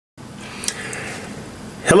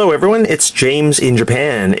Hello everyone, it's James in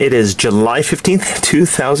Japan. It is July 15th,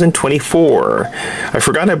 2024. I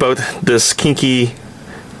forgot about this Kinki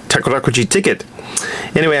Takarakuji ticket.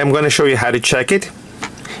 Anyway, I'm going to show you how to check it.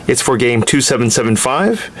 It's for game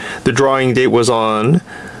 2775. The drawing date was on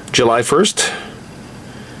July 1st.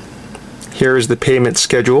 Here is the payment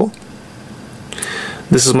schedule.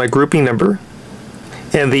 This is my grouping number,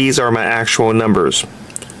 and these are my actual numbers.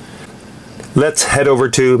 Let's head over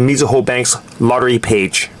to Mizuho Bank's lottery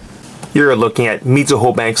page. You're looking at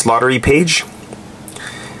Mizuho Bank's lottery page.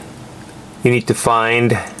 You need to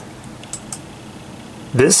find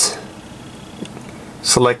this.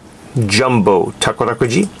 Select Jumbo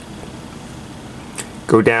Takarakuji.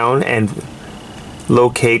 Go down and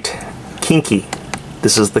locate Kinki.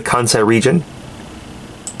 This is the Kansai region.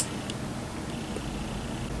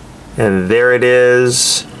 And there it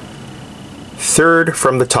is, third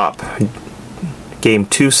from the top. Game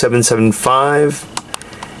 2775,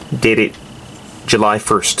 dated July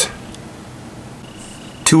 1st.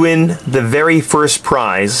 To win the very first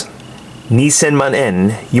prize, Nisenman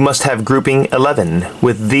En, you must have grouping 11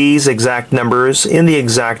 with these exact numbers in the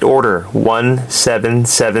exact order: 1, 7,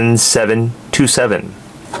 7, 7, 2, 7.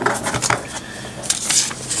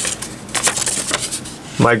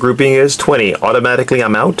 My grouping is 20. Automatically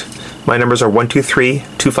I'm out. My numbers are 1, 2, 3,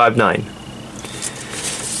 2, 5, 9.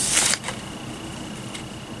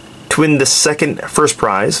 To win the first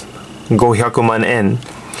prize, Gohyakuman En,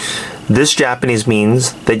 this Japanese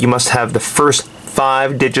means that you must have the first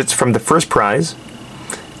 5 digits from the first prize,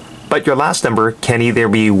 but your last number can either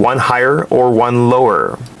be 1 higher or 1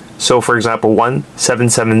 lower. So for example,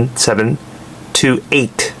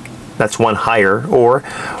 177728, that's 1 higher, or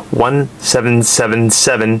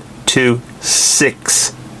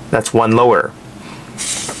 177726, that's 1 lower.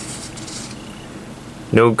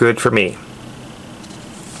 No good for me.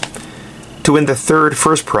 To win the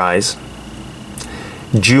first prize,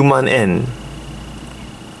 Juman En,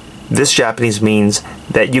 this Japanese means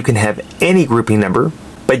that you can have any grouping number,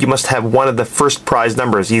 but you must have one of the first prize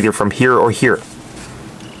numbers either from here or here.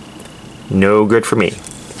 No good for me.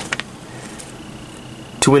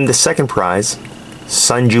 To win the second prize,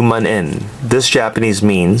 Sanjuman En, this Japanese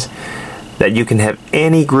means that you can have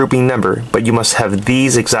any grouping number, but you must have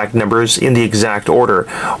these exact numbers in the exact order: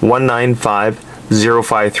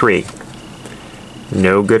 195053.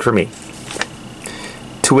 No good for me.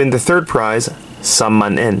 To win the third prize,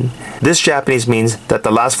 Samman En, this Japanese means that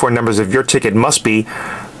the last 4 numbers of your ticket must be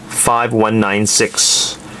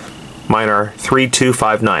 5196. Mine are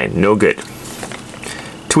 3259. No good.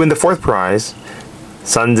 To win the fourth prize,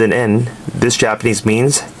 Sanzen En, this Japanese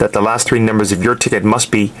means that the last 3 numbers of your ticket must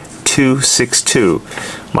be 262.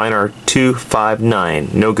 Mine are 259.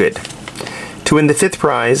 No good. To win the 5th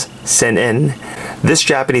prize, Sen En, this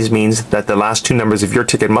Japanese means that the last 2 numbers of your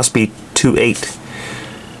ticket must be 28.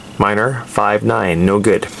 Mine are 59. No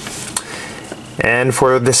good. And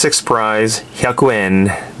for the 6th prize, Hyaku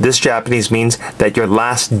En, this Japanese means that your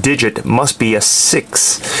last digit must be a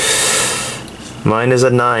 6. Mine is a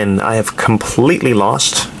 9. I have completely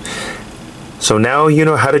lost. So now you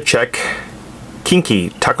know how to check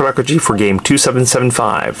Kinki Takarakuji for game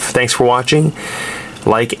 2775. Thanks for watching.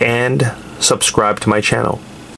 Like and subscribe to my channel.